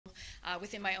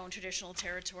within my own traditional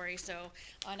territory. So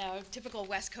on a typical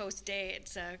West Coast day,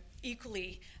 it's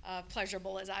equally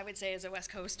pleasurable, as I would say, as a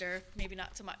West Coaster, maybe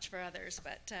not so much for others,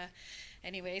 but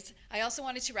anyways. I also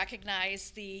wanted to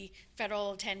recognize the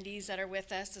federal attendees that are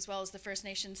with us, as well as the First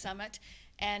Nations Summit,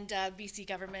 and BC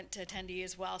government attendee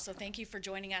as well. So thank you for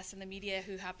joining us, and the media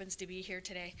who happens to be here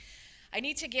today. I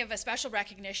need to give a special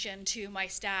recognition to my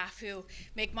staff who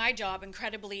make my job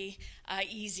incredibly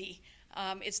easy.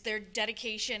 It's their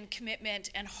dedication, commitment,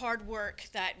 and hard work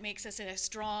that makes us a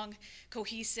strong,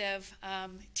 cohesive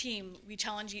team. We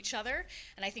challenge each other,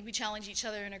 and I think we challenge each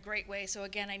other in a great way. So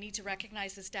again, I need to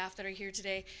recognize the staff that are here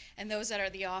today and those that are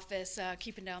at the office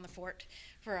keeping down the fort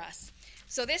for us.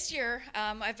 So this year,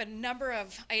 I have a number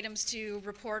of items to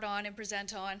report on and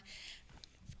present on.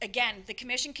 Again, the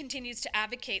Commission continues to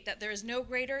advocate that there is no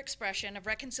greater expression of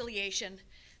reconciliation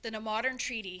than a modern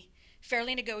treaty,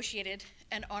 fairly negotiated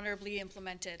and honorably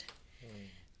implemented.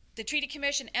 The Treaty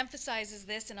Commission emphasizes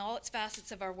this in all its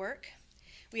facets of our work.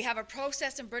 We have a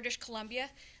process in British Columbia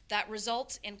that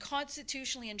results in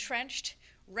constitutionally entrenched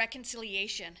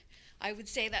reconciliation. I would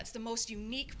say that's the most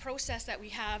unique process that we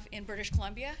have in British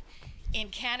Columbia, in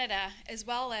Canada, as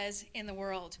well as in the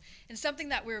world. And something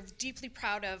that we're deeply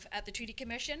proud of at the Treaty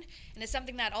Commission, and it's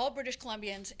something that all British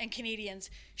Columbians and Canadians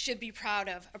should be proud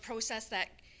of, a process that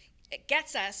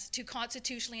gets us to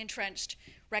constitutionally entrenched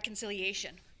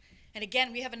reconciliation. And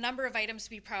again, we have a number of items to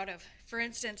be proud of. For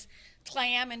instance,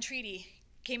 Tla'amin Treaty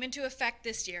came into effect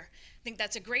this year. I think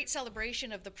that's a great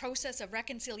celebration of the process of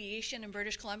reconciliation in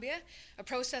British Columbia, a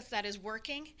process that is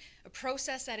working, a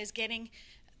process that is getting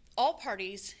all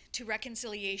parties to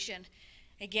reconciliation.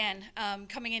 Again,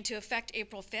 coming into effect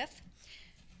April 5th.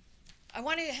 I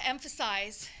want to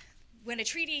emphasize, when a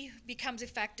treaty becomes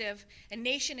effective, a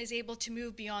nation is able to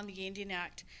move beyond the Indian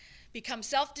Act, become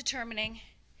self-determining,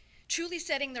 truly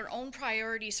setting their own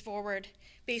priorities forward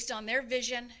based on their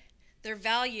vision, their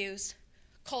values,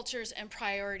 cultures, and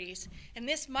priorities. And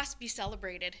this must be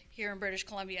celebrated here in British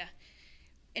Columbia.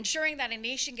 Ensuring that a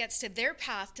nation gets to their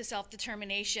path to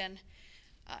self-determination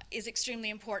is extremely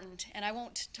important. And I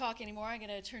won't talk anymore. I'm going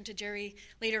to turn to Jerry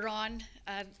later on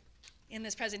in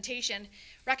this presentation,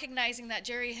 recognizing that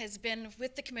Jerry has been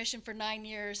with the Commission for 9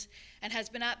 years and has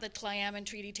been at the Tla'amin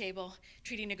Treaty table,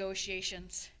 treaty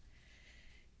negotiations.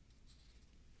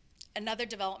 Another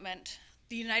development,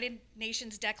 the United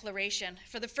Nations Declaration.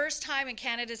 For the first time in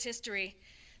Canada's history,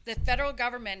 the federal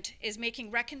government is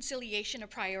making reconciliation a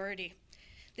priority.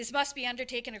 This must be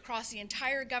undertaken across the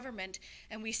entire government,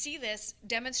 and we see this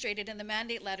demonstrated in the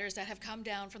mandate letters that have come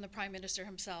down from the Prime Minister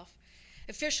himself.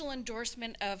 Official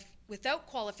endorsement of, without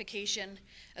qualification,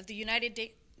 of the United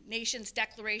Nations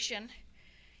Declaration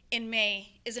in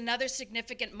May is another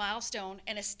significant milestone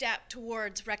and a step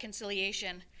towards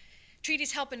reconciliation.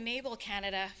 Treaties help enable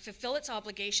Canada fulfill its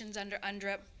obligations under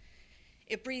UNDRIP.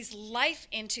 It breathes life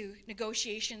into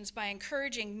negotiations by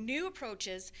encouraging new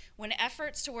approaches when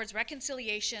efforts towards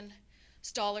reconciliation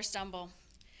stall or stumble.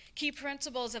 Key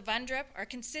principles of UNDRIP are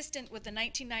consistent with the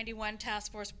 1991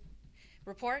 Task Force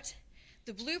report,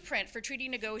 the blueprint for treaty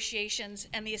negotiations,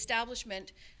 and the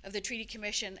establishment of the Treaty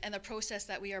Commission and the process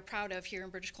that we are proud of here in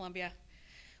British Columbia.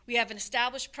 We have an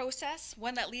established process,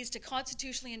 one that leads to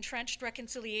constitutionally entrenched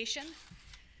reconciliation.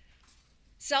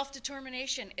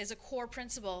 Self-determination is a core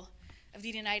principle of the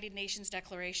United Nations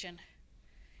Declaration.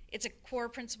 It's a core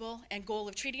principle and goal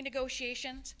of treaty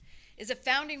negotiations, is a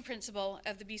founding principle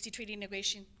of the BC treaty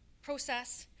negotiation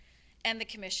process and the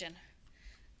Commission.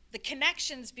 The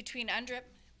connections between UNDRIP,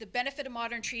 the benefit of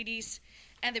modern treaties,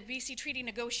 and the BC treaty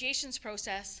negotiations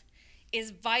process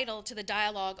is vital to the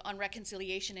dialogue on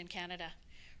reconciliation in Canada.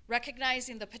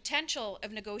 Recognizing the potential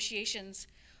of negotiations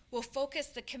will focus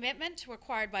the commitment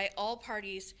required by all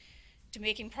parties to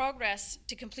making progress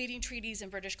to completing treaties in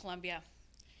British Columbia.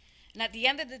 And at the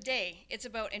end of the day, it's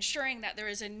about ensuring that there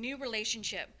is a new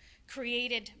relationship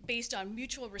created based on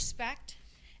mutual respect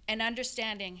and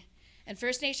understanding, and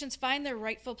First Nations find their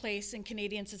rightful place in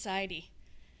Canadian society.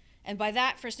 And by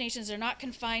that, First Nations are not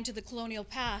confined to the colonial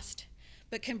past,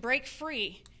 but can break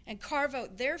free and carve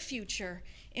out their future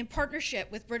in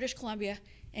partnership with British Columbia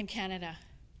and Canada.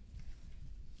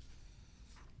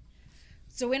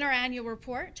 So in our annual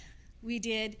report, we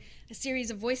did a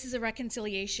series of Voices of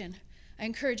Reconciliation. I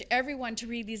encourage everyone to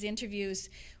read these interviews.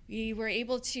 We were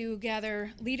able to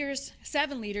gather leaders,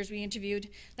 7 leaders we interviewed,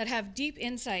 that have deep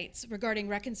insights regarding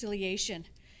reconciliation,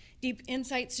 deep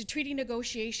insights to treaty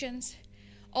negotiations,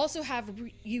 also have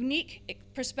unique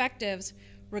perspectives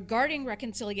regarding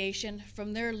reconciliation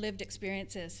from their lived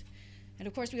experiences. And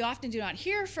of course, we often do not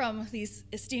hear from these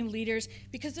esteemed leaders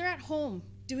because they're at home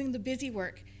doing the busy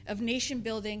work of nation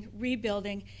building,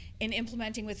 rebuilding, and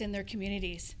implementing within their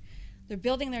communities. They're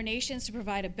building their nations to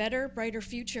provide a better, brighter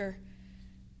future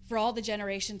for all the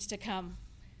generations to come.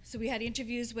 So we had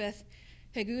interviews with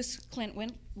Hagus Clint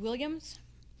Williams,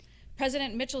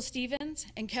 President Mitchell Stevens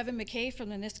and Kevin McKay from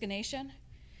the Nisga'a Nation,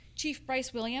 Chief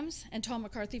Bryce Williams and Tom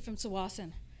McCarthy from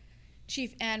Tsawwassen,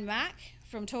 Chief Ann Mack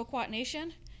from Toquat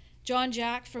Nation, John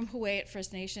Jack from Huu-ay-aht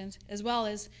First Nations, as well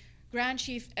as Grand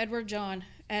Chief Edward John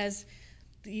as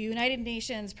the United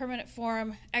Nations Permanent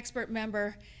Forum expert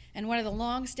member and one of the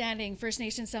long-standing First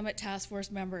Nations Summit Task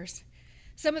Force members.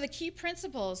 Some of the key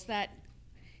principles that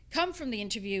come from the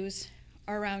interviews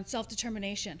are around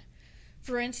self-determination.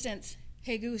 For instance,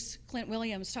 Hagus Clint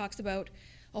Williams talks about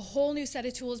a whole new set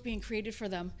of tools being created for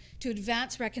them to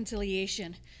advance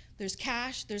reconciliation. There's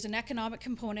cash, there's an economic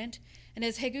component, and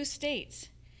as Hagus states,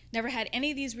 never had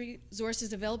any of these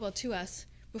resources available to us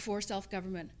before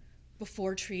self-government,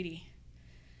 before treaty.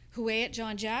 Huu-ay-aht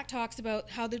John Jack talks about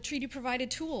how the treaty provided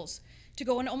tools to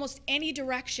go in almost any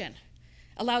direction,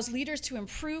 allows leaders to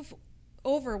improve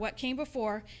over what came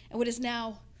before and what is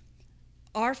now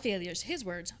our failures, his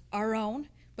words, our own,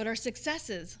 but our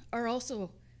successes are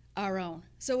also our own.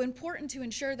 So important to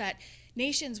ensure that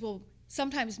nations will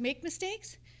sometimes make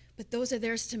mistakes, but those are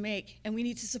theirs to make, and we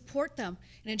need to support them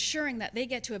in ensuring that they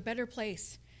get to a better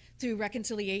place through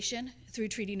reconciliation, through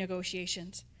treaty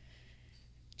negotiations.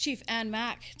 Chief Ann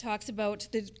Mack talks about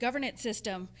the governance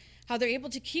system, how they're able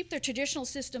to keep their traditional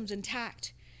systems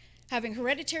intact, having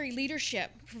hereditary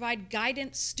leadership provide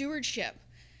guidance, stewardship,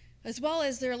 as well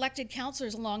as their elected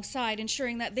councillors alongside,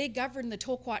 ensuring that they govern the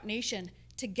Toquat Nation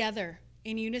together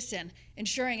in unison,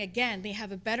 ensuring, again, they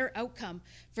have a better outcome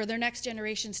for their next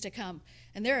generations to come.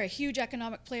 And they're a huge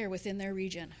economic player within their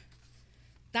region.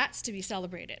 That's to be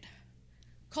celebrated.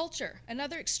 Culture,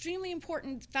 another extremely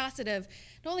important facet of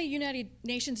not only United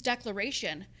Nations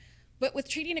Declaration, but with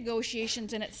treaty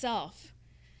negotiations in itself.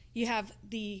 You have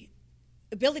the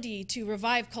ability to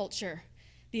revive culture,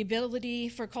 the ability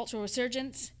for cultural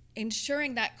resurgence,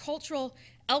 ensuring that cultural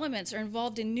elements are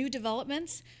involved in new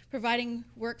developments, providing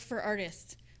work for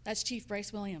artists. That's Chief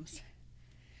Bryce Williams.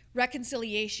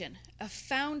 Reconciliation, a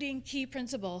founding key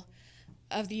principle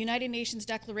of the United Nations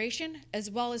Declaration,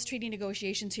 as well as treaty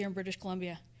negotiations here in British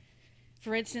Columbia.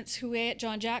 For instance, Huu-ay-aht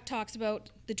John Jack talks about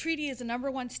the treaty is the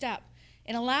 #1 step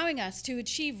in allowing us to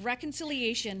achieve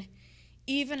reconciliation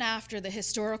even after the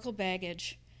historical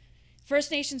baggage.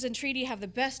 First Nations and treaty have the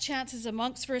best chances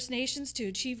amongst First Nations to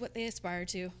achieve what they aspire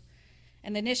to.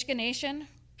 And the Nisga'a Nation,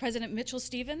 President Mitchell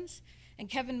Stevens and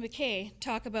Kevin McKay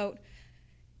talk about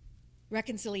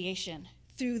reconciliation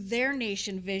through their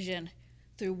nation vision,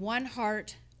 through one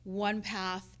heart, one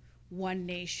path, one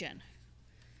nation.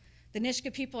 The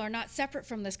Nisga'a people are not separate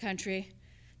from this country.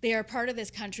 They are part of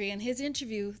this country, and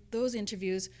those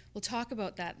interviews will talk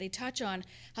about that. They touch on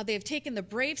how they have taken the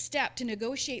brave step to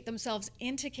negotiate themselves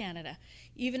into Canada,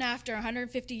 even after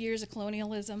 150 years of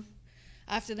colonialism,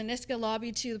 after the Nisga'a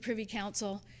lobby to the Privy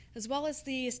Council, as well as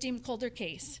the esteemed Calder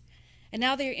case. And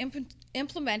now they are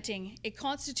implementing a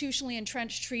constitutionally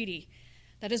entrenched treaty.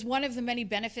 That is one of the many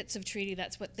benefits of treaty.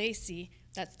 That's what they see.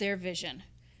 That's their vision.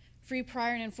 Free,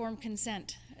 prior, and informed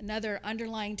consent, another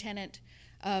underlying tenet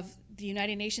of the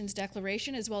United Nations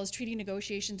Declaration, as well as treaty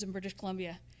negotiations in British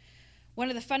Columbia. One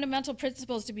of the fundamental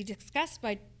principles to be discussed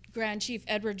by Grand Chief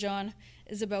Edward John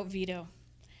is about veto.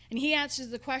 And he answers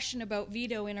the question about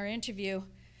veto in our interview.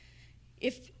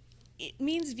 If it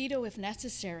means veto if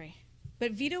necessary,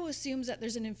 but veto assumes that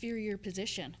there's an inferior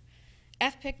position.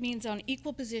 FPIC means on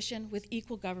equal position with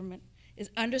equal government is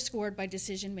underscored by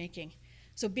decision making.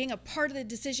 So being a part of the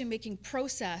decision-making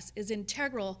process is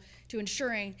integral to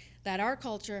ensuring that our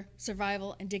culture,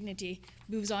 survival, and dignity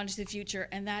moves on to the future,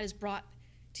 and that is brought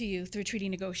to you through treaty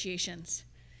negotiations.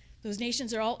 Those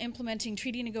nations are all implementing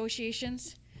treaty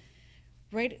negotiations,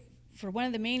 right, for one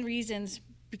of the main reasons,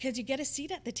 because you get a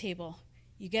seat at the table.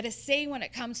 You get a say when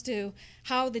it comes to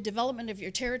how the development of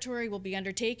your territory will be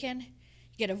undertaken.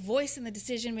 You get a voice in the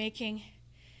decision-making.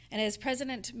 And as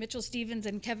President Mitchell Stevens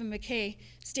and Kevin McKay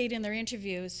state in their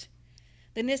interviews,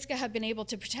 the Nisga'a have been able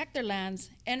to protect their lands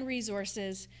and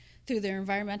resources through their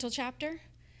environmental chapter.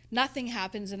 Nothing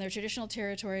happens in their traditional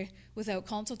territory without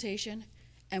consultation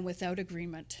and without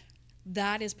agreement.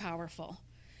 That is powerful.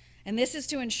 And this is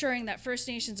to ensuring that First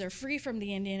Nations are free from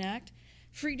the Indian Act,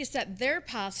 free to set their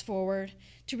paths forward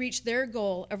to reach their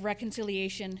goal of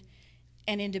reconciliation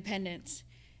and independence.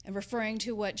 And referring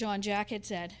to what John Jack had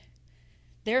said,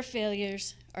 their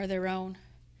failures are their own,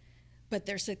 but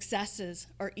their successes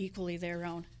are equally their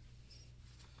own.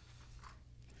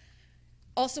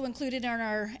 Also included in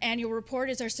our annual report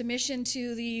is our submission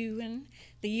to the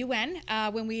UN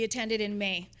when we attended in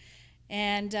May.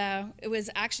 And it was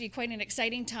actually quite an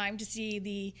exciting time to see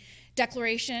the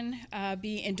declaration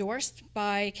be endorsed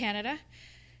by Canada.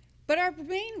 But our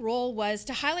main role was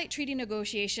to highlight treaty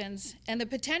negotiations and the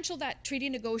potential that treaty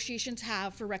negotiations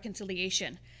have for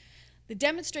reconciliation. To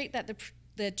demonstrate that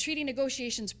the treaty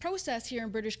negotiations process here in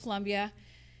British Columbia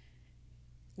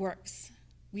works.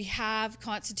 We have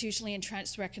constitutionally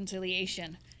entrenched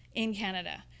reconciliation in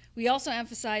Canada. We also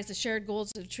emphasize the shared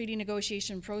goals of the treaty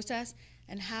negotiation process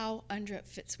and how UNDRIP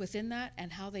fits within that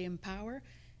and how they empower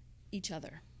each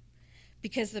other.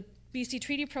 Because the BC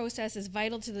treaty process is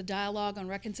vital to the dialogue on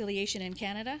reconciliation in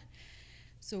Canada.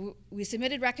 So we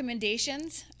submitted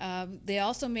recommendations. They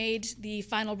also made the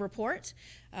final report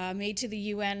made to the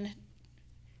UN.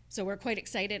 So we're quite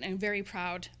excited and very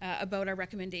proud about our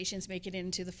recommendations making it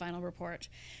into the final report.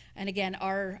 And again,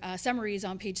 our summary is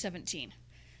on page 17.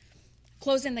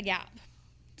 Closing the gap.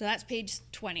 So that's page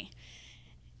 20.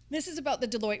 This is about the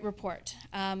Deloitte report.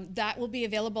 That will be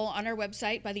available on our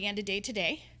website by the end of day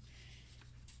today.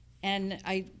 And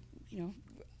I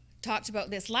talked about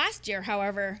this last year,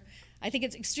 however, I think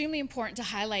it's extremely important to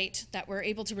highlight that we're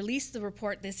able to release the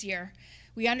report this year.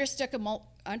 We undertook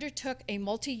a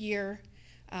multi-year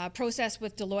process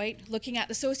with Deloitte looking at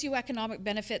the socioeconomic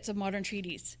benefits of modern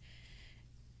treaties.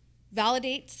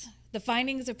 Validates the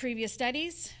findings of previous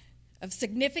studies of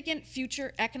significant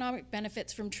future economic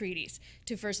benefits from treaties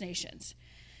to First Nations.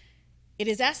 It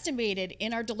is estimated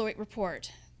in our Deloitte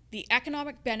report the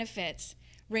economic benefits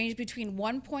range between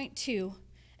 $1.2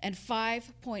 and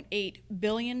 $5.8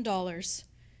 billion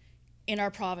in our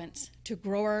province to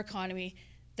grow our economy.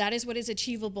 That is what is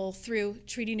achievable through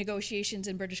treaty negotiations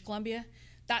in British Columbia.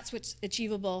 That's what's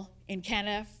achievable in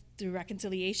Canada through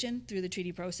reconciliation, through the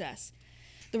treaty process.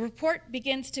 The report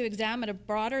begins to examine a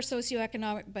broader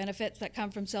socioeconomic benefits that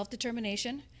come from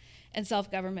self-determination and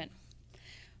self-government.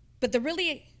 But the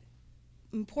really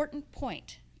important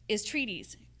point is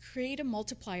treaties create a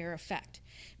multiplier effect,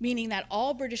 meaning that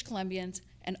all British Columbians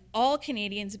and all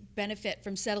Canadians benefit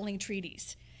from settling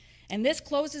treaties. And this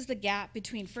closes the gap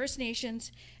between First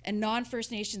Nations and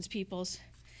non-First Nations peoples,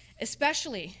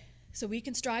 especially so we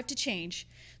can strive to change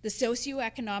the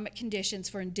socioeconomic conditions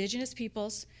for Indigenous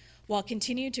peoples while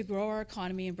continuing to grow our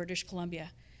economy in British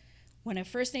Columbia. When a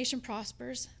First Nation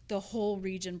prospers, the whole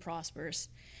region prospers.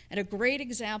 And a great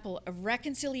example of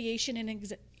reconciliation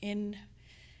in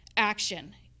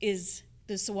action is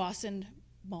the Tsawwassen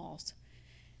malls.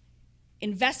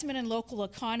 Investment in local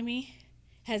economy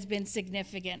has been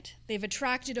significant. They've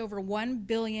attracted over $1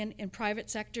 billion in private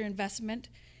sector investment,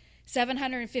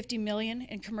 $750 million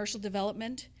in commercial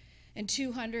development, and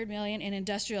 $200 million in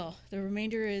industrial. The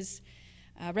remainder is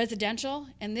residential,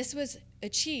 and this was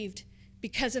achieved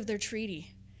because of their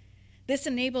treaty. This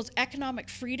enables economic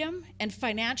freedom and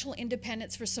financial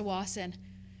independence for Tsawwassen.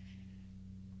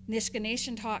 Nisga'a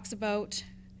Nation talks about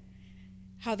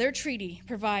how their treaty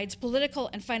provides political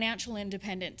and financial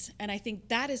independence. And I think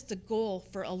that is the goal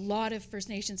for a lot of First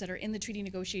Nations that are in the treaty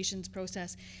negotiations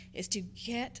process, is to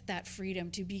get that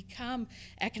freedom, to become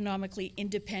economically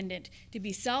independent, to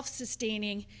be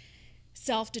self-sustaining,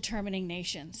 self-determining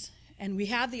nations. And we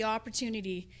have the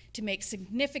opportunity to make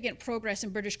significant progress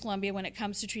in British Columbia when it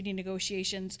comes to treaty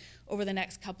negotiations over the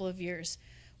next couple of years.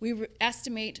 We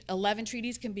estimate 11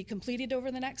 treaties can be completed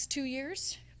over the next 2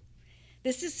 years.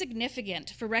 This is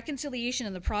significant for reconciliation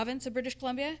in the province of British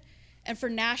Columbia and for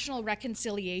national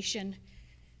reconciliation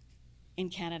in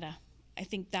Canada. I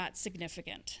think that's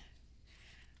significant.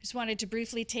 Just wanted to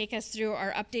briefly take us through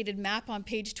our updated map on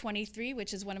page 23,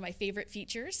 which is one of my favorite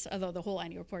features, although the whole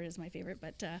annual report is my favorite.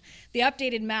 But the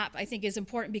updated map, I think, is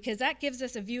important because that gives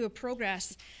us a view of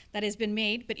progress that has been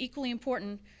made, but equally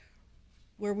important,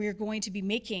 where we're going to be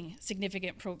making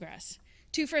significant progress.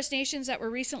 2 First Nations that were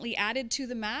recently added to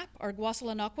the map are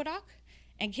Gwasala-Naquadoc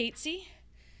and Katzie.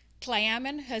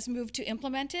 Tliamin has moved to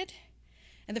implemented.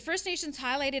 And the First Nations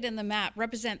highlighted in the map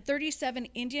represent 37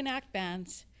 Indian Act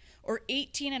bands, or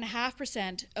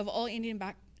 18.5% of all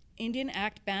Indian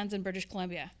Act bands in British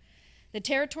Columbia. The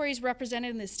territories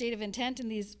represented in the state of intent in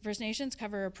these First Nations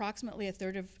cover approximately a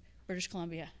third of British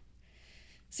Columbia.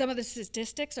 Some of the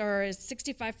statistics are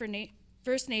 65 for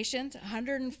First Nations,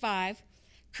 105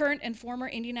 current and former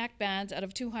Indian Act bands out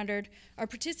of 200 are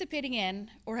participating in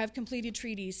or have completed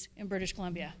treaties in British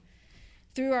Columbia.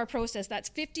 Through our process, that's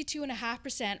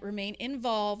 52.5% remain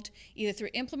involved either through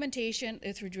implementation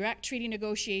or through direct treaty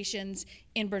negotiations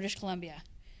in British Columbia.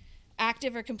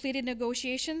 Active or completed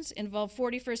negotiations involve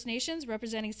 40 First Nations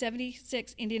representing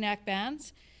 76 Indian Act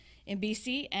bands. in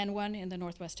BC and 1 in the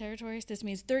Northwest Territories. This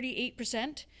means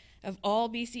 38% of all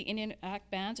BC Indian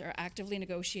Act bans are actively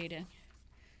negotiated.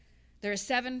 There are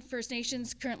 7 First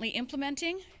Nations currently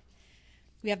implementing.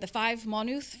 We have the 5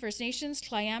 Malnuth First Nations,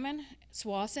 Tliamin,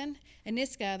 Tsawwassen, and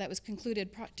Niska that was concluded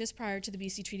just prior to the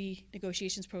BC treaty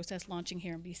negotiations process launching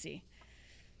here in BC.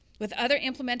 With other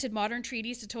implemented modern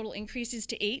treaties, the total increases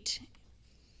to 8.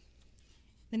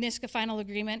 The Niska final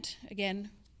agreement, again,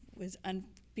 was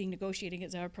being negotiated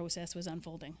as our process was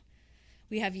unfolding.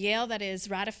 We have Yale that is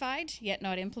ratified, yet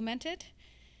not implemented.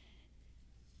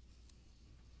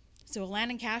 So a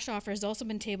land and cash offer has also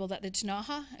been tabled at the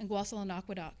Tunaha and Gwasal and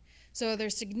Aqueduct. So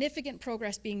there's significant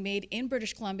progress being made in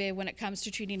British Columbia when it comes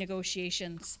to treaty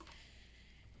negotiations.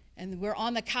 And we're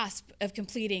on the cusp of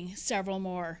completing several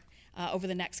more over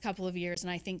the next couple of years.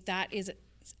 And I think that is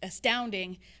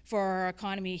astounding for our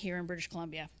economy here in British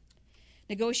Columbia.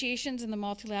 Negotiations in the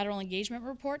Multilateral Engagement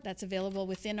Report, that's available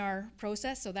within our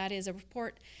process. So that is a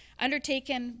report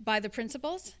undertaken by the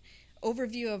principals,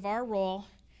 overview of our role,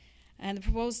 and the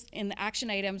proposed in the action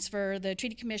items for the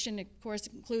Treaty Commission, of course,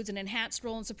 includes an enhanced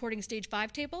role in supporting Stage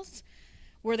 5 tables,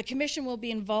 where the Commission will be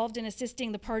involved in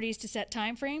assisting the parties to set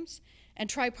timeframes and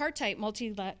tripartite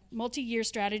multi-year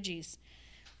strategies.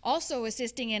 Also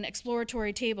assisting in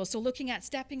exploratory tables, so looking at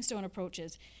stepping stone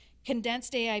approaches,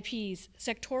 condensed AIPs,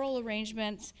 sectoral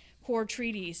arrangements, core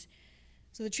treaties.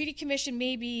 So the Treaty Commission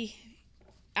may be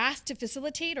asked to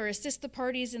facilitate or assist the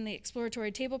parties in the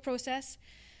exploratory table process,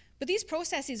 but these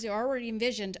processes are already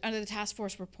envisioned under the Task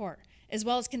Force report, as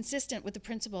well as consistent with the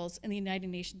principles in the United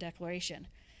Nations Declaration.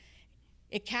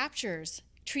 It captures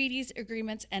treaties,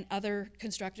 agreements, and other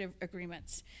constructive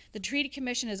agreements. The Treaty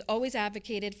Commission has always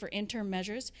advocated for interim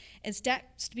measures and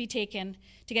steps to be taken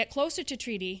to get closer to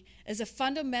treaty as a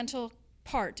fundamental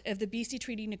part of the BC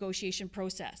treaty negotiation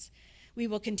process. We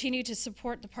will continue to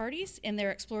support the parties in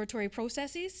their exploratory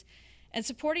processes and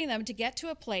supporting them to get to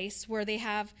a place where they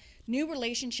have new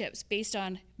relationships based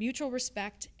on mutual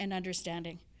respect and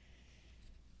understanding.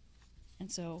 And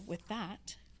so with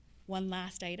that, one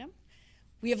last item.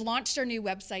 We have launched our new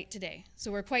website today.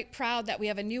 So we're quite proud that we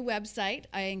have a new website.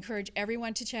 I encourage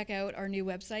everyone to check out our new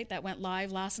website that went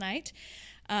live last night.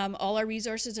 All our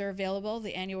resources are available.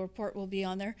 The annual report will be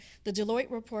on there. The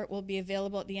Deloitte report will be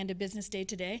available at the end of business day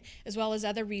today, as well as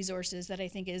other resources that I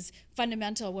think is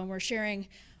fundamental when we're sharing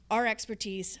our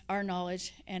expertise, our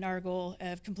knowledge, and our goal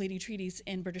of completing treaties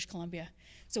in British Columbia.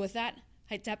 So with that,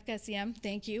 Haitepka CM,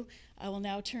 thank you. I will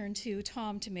now turn to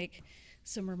Tom to make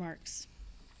some remarks.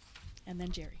 And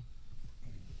then Jerry.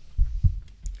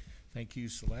 Thank you,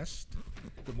 Celeste.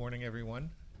 Good morning, everyone.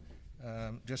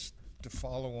 Just to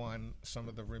follow on some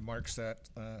of the remarks that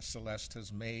Celeste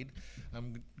has made,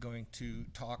 I'm going to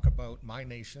talk about my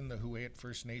nation, the Huu-ay-aht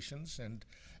First Nations,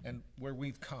 and where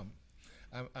we've come.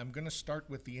 I'm going to start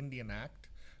with the Indian Act.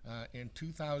 In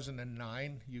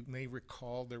 2009, you may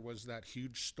recall there was that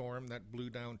huge storm that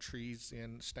blew down trees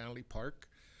in Stanley Park.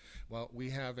 Well, we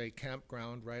have a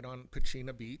campground right on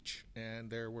Pachina Beach, and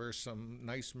there were some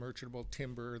nice merchantable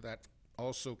timber that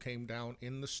also came down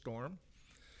in the storm.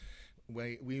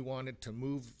 We wanted to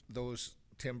move those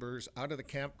timbers out of the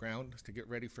campground to get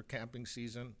ready for camping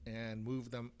season and move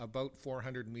them about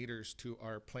 400 meters to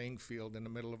our playing field in the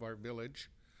middle of our village.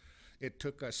 It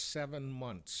took us 7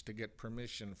 months to get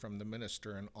permission from the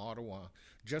minister in Ottawa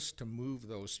just to move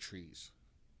those trees.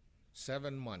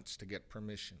 7 months to get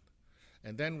permission.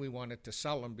 And then we wanted to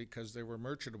sell them because they were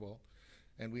merchantable,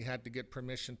 and we had to get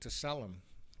permission to sell them.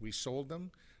 We sold them.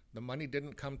 The money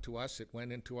didn't come to us. It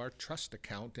went into our trust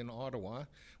account in Ottawa,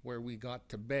 where we got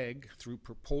to beg through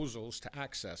proposals to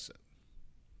access it.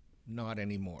 Not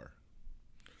anymore.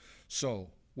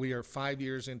 So we are 5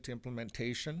 years into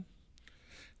implementation.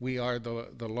 We are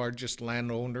the largest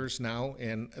landowners now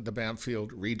in the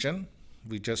Bamfield region.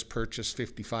 We just purchased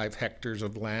 55 hectares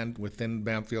of land within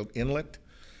Bamfield Inlet.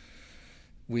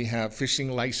 We have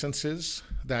fishing licenses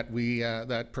that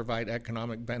provide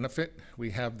economic benefit.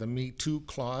 We have the Me Too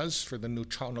clause for the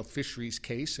Nuchano fisheries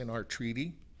case in our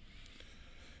treaty.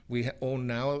 We own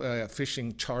now a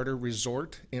fishing charter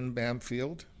resort in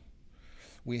Bamfield.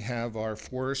 We have our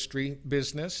forestry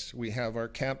business. We have our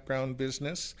campground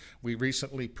business. We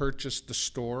recently purchased the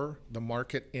store, the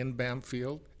market in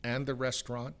Bamfield, and the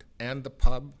restaurant, and the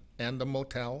pub, and the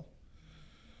motel.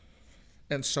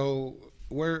 And so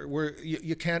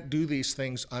you can't do these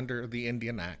things under the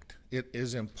Indian Act. It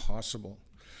is impossible.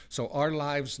 So our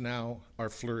lives now are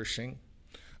flourishing.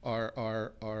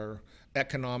 Our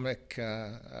economic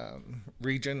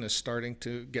region is starting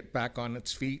to get back on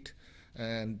its feet.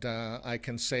 And I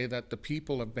can say that the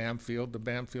people of Bamfield, the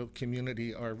Bamfield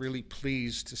community, are really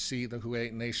pleased to see the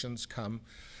Huu-ay-aht Nations come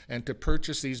and to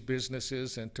purchase these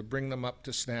businesses and to bring them up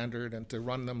to standard and to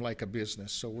run them like a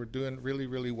business. So we're doing really,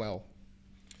 really well.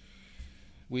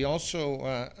 We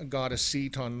also got a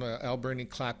seat on the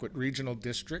Alberni-Clayoquot Regional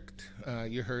District.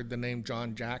 You heard the name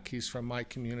John Jack. He's from my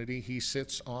community. He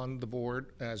sits on the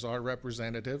board as our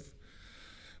representative.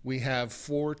 We have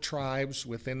 4 tribes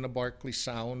within the Barkley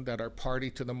Sound that are party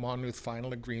to the Monmouth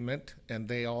Final Agreement, and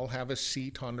they all have a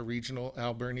seat on the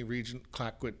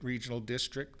Alberni-Clayoquot Regional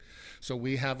District. So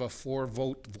we have a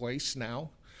 4-vote voice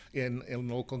now in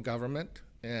local government.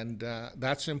 And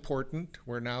that's important.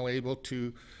 We're now able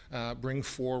to bring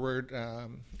forward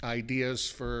ideas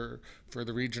for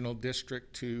the regional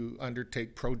district to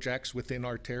undertake projects within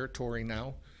our territory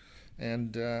now,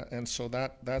 and so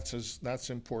that's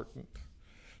important.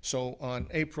 So on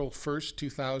April 1st,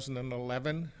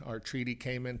 2011, our treaty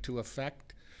came into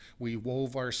effect. We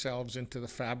wove ourselves into the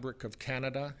fabric of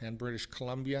Canada and British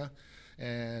Columbia,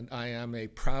 and I am a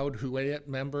proud Huayet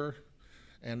member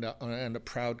and a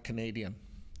proud Canadian.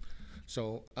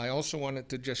 So I also wanted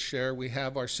to just share, we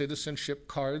have our citizenship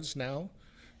cards now.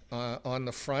 On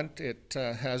the front, it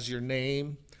has your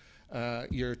name,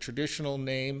 your traditional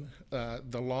name, the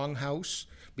longhouse,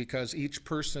 because each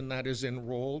person that is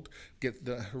enrolled,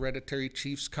 the hereditary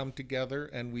chiefs come together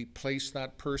and we place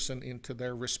that person into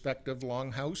their respective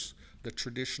longhouse, the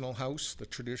traditional house, the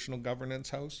traditional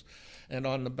governance house. And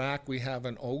on the back, we have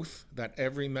an oath that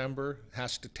every member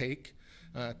has to take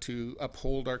to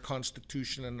uphold our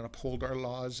Constitution and uphold our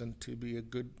laws and to be a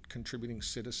good contributing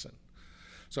citizen.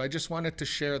 So I just wanted to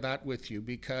share that with you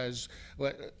because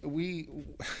we,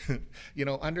 you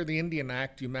know, under the Indian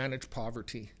Act, you manage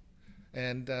poverty,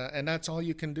 and that's all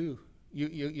you can do.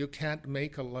 You can't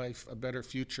make a life, a better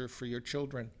future for your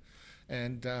children.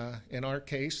 And in our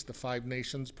case, the 5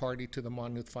 nations party to the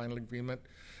Monmouth Final Agreement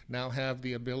now have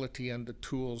the ability and the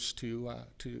tools to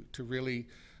really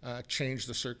change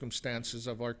the circumstances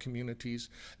of our communities,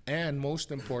 and most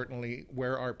importantly,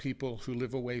 where our people who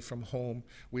live away from home,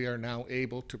 we are now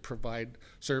able to provide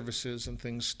services and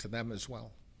things to them as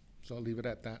well. So I'll leave it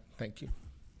at that. Thank you.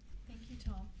 Thank you,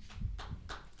 Tom.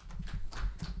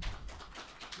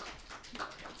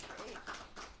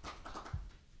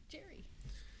 Jerry.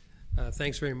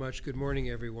 Thanks very much. Good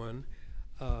morning, everyone.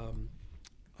 On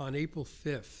April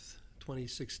 5th,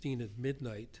 2016 at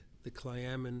midnight, the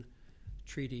Clayaman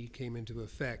Treaty came into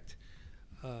effect.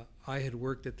 I had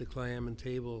worked at the Clayaman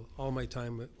table all my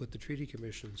time with the Treaty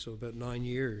Commission, so about 9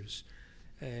 years,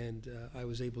 and I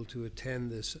was able to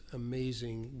attend this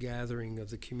amazing gathering of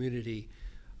the community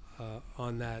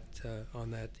on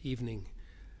that evening.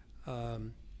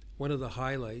 One of the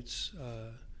highlights,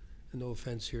 and no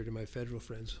offense here to my federal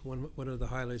friends, one of the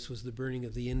highlights was the burning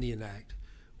of the Indian Act,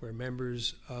 where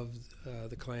members of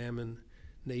the Clayaman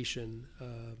Nation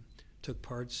took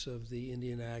parts of the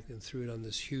Indian Act and threw it on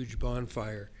this huge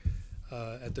bonfire.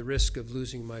 At the risk of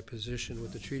losing my position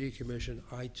with the Treaty Commission,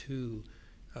 I too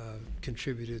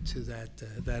contributed to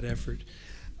that effort.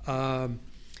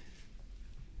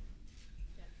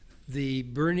 The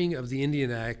burning of the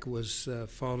Indian Act was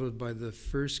followed by the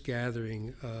first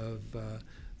gathering of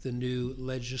the new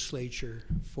legislature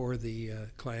for the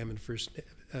Clayaman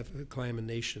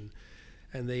Nation,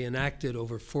 and they enacted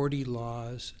over 40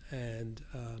 laws and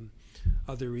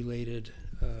other related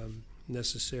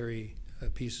necessary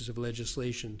pieces of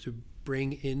legislation to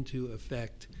bring into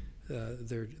effect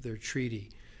their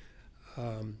treaty.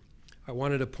 I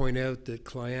wanted to point out that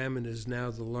Clayaman is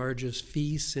now the largest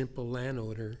fee simple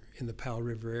landowner in the Powell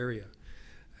River area,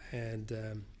 and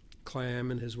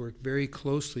Clayaman has worked very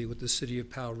closely with the city of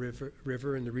Powell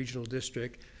River and the regional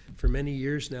district. For many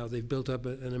years now, they've built up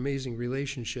an amazing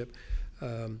relationship.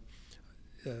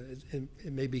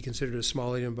 It may be considered a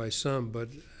small item by some, but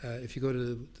if you go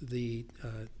to the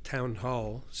town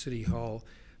hall, city hall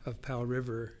of Powell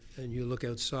River, and you look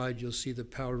outside, you'll see the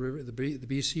Powell River, the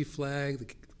BC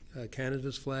flag,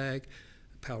 Canada's flag,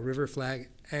 the Powell River flag,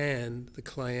 and the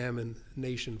Clayaman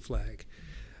Nation flag.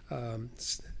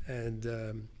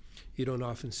 You don't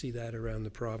often see that around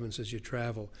the province as you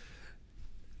travel.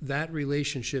 That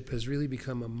relationship has really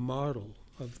become a model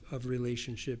of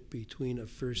relationship between a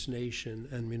First Nation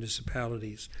and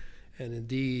municipalities. And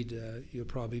indeed, you'll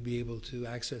probably be able to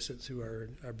access it through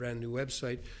our brand new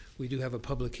website. We do have a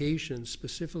publication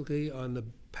specifically on the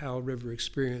Powell River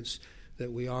experience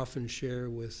that we often share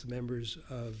with members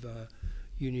of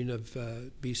Union of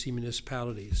BC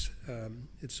Municipalities.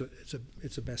 It's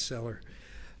a bestseller.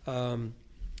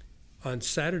 On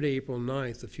Saturday, April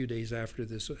 9th, a few days after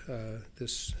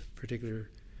this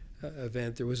particular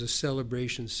event, there was a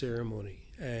celebration ceremony,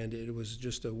 and it was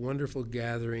just a wonderful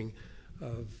gathering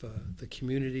of the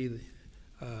community,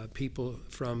 people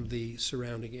from the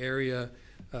surrounding area,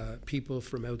 people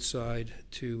from outside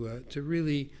to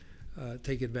really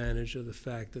take advantage of the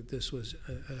fact that this was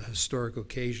a historic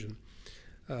occasion.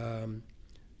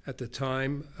 At the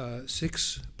time,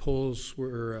 6 poles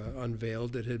were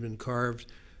unveiled that had been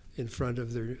carved in front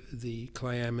of the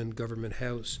Clayaman Government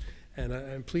House. And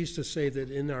I'm pleased to say that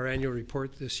in our annual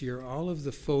report this year, all of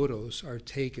the photos are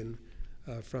taken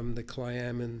from the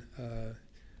Clayaman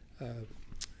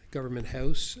Government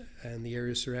House and the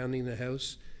area surrounding the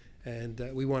house. And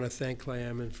we want to thank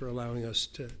Clayaman for allowing us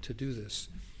to do this.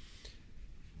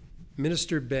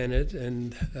 Minister Bennett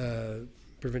and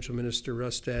Provincial Minister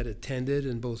Rustad attended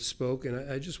and both spoke,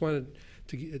 and I just wanted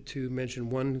to mention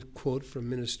one quote from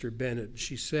Minister Bennett.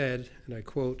 She said, and I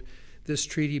quote, "This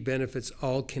treaty benefits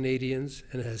all Canadians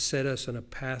and has set us on a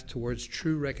path towards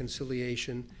true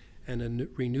reconciliation and a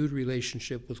renewed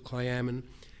relationship with Clayaman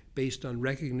based on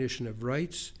recognition of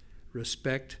rights,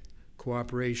 respect,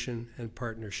 cooperation, and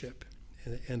partnership."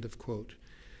 End of quote.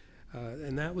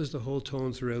 And that was the whole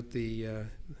tone throughout the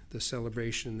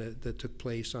celebration that took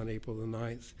place on April the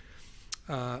 9th.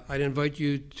 I'd invite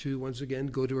you to, once again,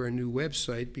 go to our new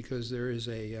website, because there is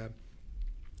a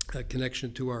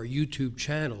connection to our YouTube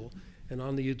channel. And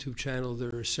on the YouTube channel,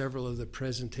 there are several of the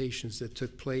presentations that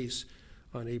took place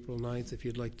on April 9th, if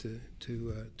you'd like to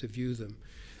view them.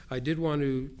 I did want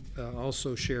to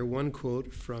also share one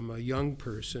quote from a young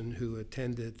person who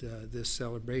attended this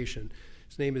celebration.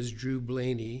 His name is Drew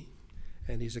Blaney,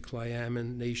 and he's a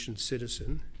Clayaman Nation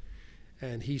citizen.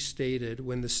 And he stated,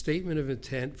 "When the statement of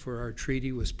intent for our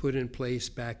treaty was put in place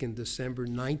back in December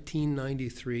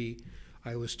 1993,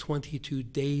 I was 22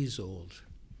 days old.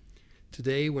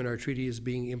 Today, when our treaty is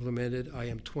being implemented, I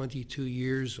am 22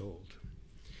 years old.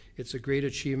 It's a great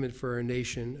achievement for our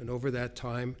nation, and over that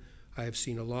time, I have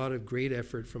seen a lot of great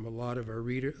effort from a lot of our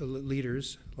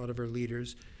leaders,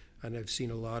 and I've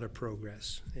seen a lot of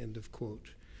progress." End of quote.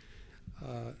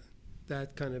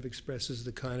 That kind of expresses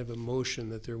the kind of emotion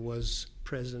that there was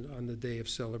present on the day of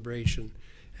celebration,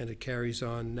 and it carries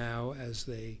on now as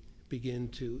they begin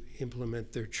to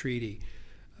implement their treaty.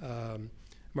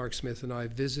 Mark Smith and I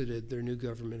visited their new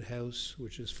government house,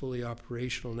 which is fully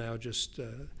operational now, just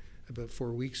about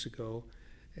 4 weeks ago.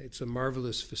 It's a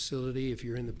marvelous facility. If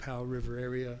you're in the Powell River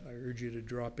area, I urge you to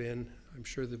drop in. I'm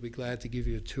sure they'll be glad to give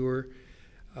you a tour.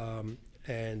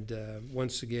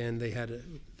 Once again, they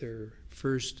had their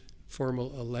first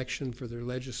formal election for their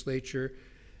legislature,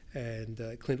 and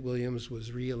Clint Williams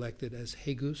was re-elected as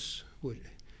Hagus,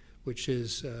 which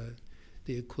is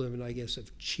the equivalent, I guess,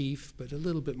 of chief, but a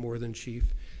little bit more than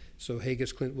chief. So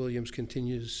Hagus Clint Williams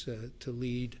continues to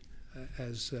lead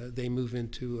as they move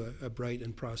into a bright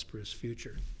and prosperous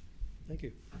future. Thank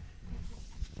you.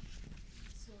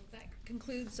 So that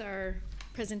concludes our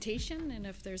presentation, and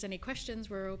if there's any questions,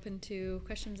 we're open to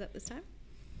questions at this time.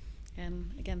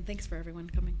 And again, thanks for everyone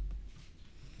coming.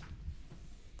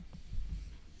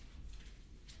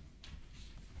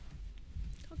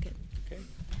 Okay.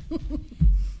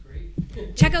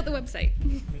 Great. Check out the website.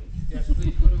 Yes,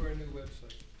 please go to our new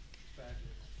website.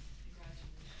 Fabulous.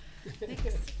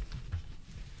 Thanks.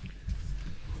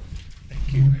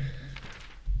 Thank you.